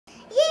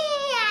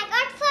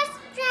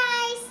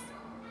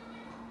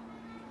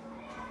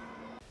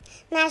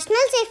National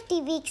Safety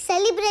Week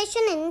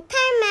celebration in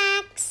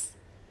Thermax.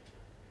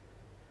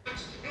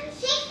 And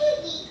Safety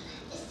Week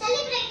is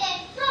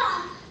celebrated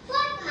from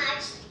 4th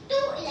March to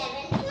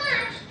 11th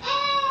March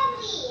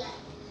every year.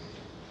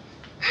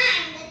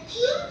 And the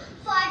theme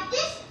for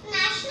this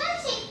National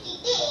Safety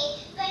Day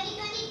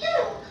 2022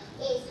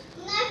 is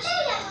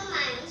Nurture Young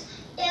Minds,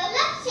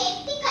 Develop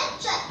Safety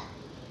Culture.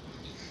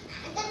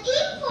 And the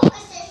theme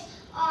focuses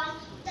on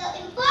the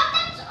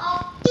importance of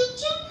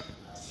teaching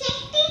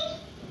safety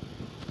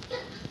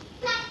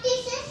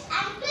practices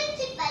and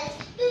principles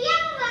to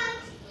young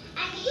ones.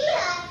 And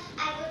here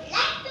I would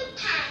like to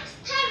thank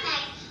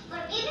Thermax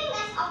for giving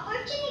us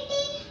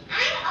opportunity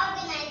and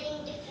organizing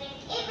different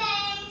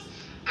events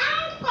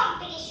and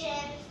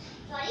competitions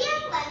for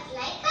young ones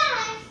like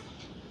us.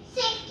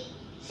 Safety.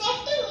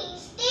 Safety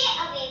means stay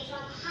away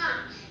from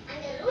harm, and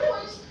the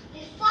rules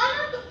we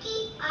follow to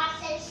keep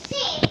ourselves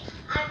safe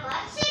are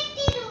called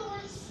safety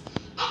rules.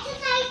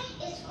 Exercise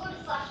is good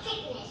for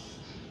fitness.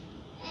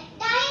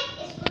 Diet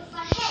is good for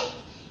health.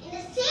 In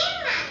the same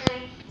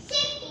manner,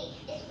 safety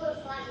is good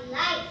for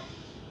life.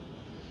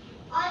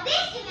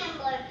 Always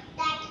remember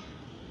that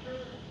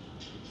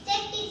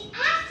safety is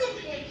as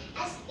simple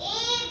as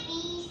A, B,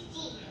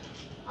 C.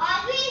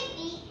 Always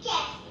be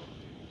careful.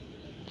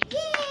 Yay,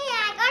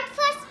 I got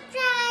first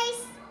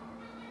prize.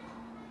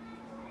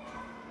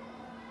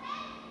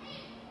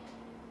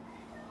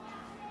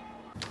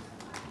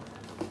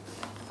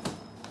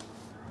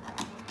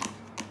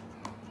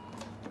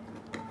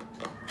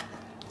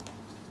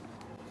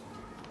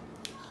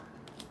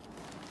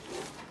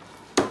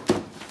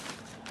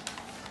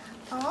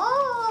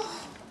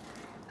 Oh.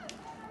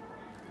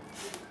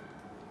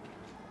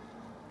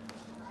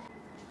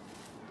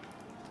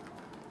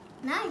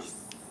 Nice.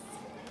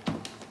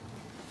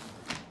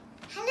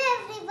 Hello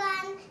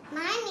everyone,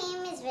 my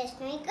name is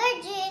Vaishnavi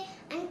Garje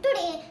and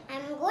today I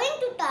am going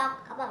to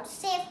talk about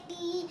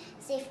safety,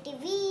 safety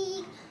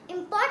week,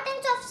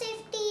 importance of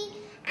safety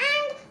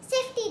and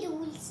safety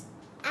rules.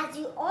 As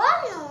you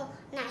all know,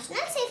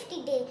 National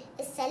Safety Day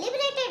is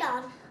celebrated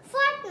on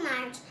 4th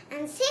March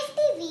and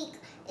Safety Week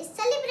is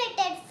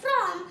celebrated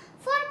from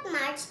 4th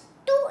March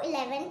to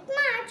 11th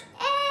March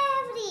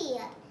every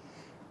year.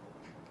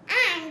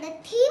 And the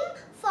theme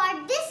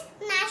for this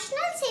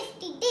National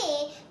Safety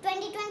Day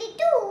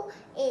 2022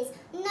 is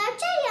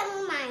Nurture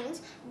Young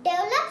Minds,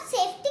 Develop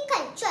Safety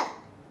Culture.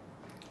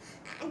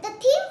 And the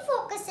theme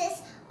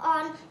focuses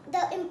on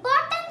the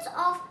importance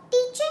of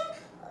teaching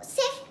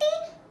safety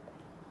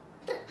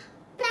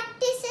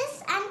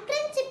practices and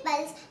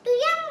principles to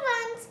young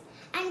ones.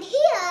 And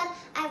here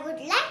I would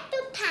like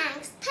to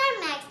thank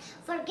Thermax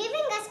for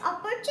giving us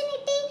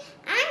opportunity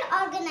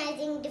and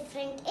organizing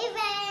different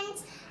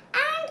events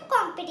and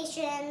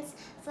competitions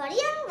for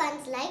young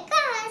ones like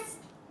us.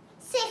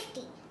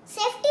 Safety.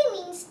 Safety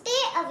means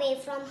stay away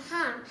from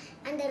harm,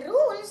 and the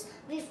rules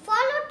we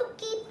follow to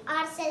keep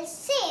ourselves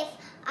safe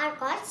are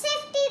called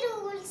safety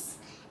rules.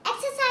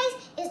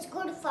 Exercise is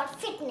good for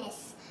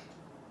fitness.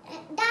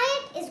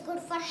 Diet is good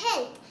for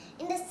health.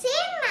 In the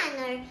same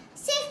manner,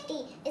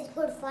 safety is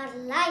good for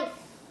life.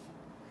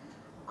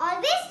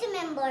 Always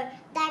remember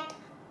that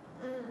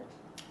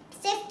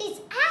safety is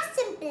as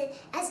simple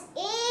as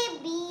A,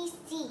 B,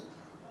 C.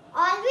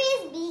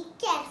 Always be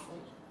careful.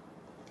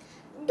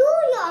 Do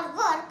your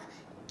work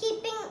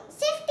keeping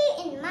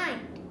safety in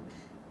mind.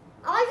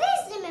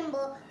 Always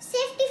remember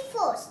safety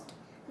first.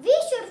 We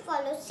should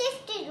follow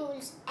safety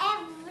rules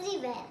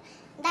everywhere.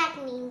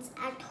 That means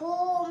at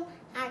home,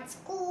 at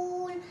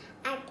school,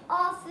 at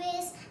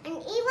office, and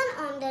even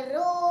on the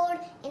road,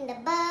 in the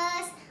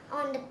bus,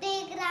 on the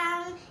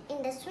playground,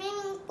 in the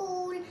swimming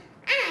pool,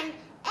 and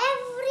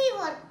every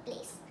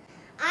workplace.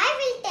 I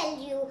will tell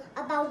you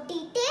about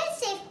details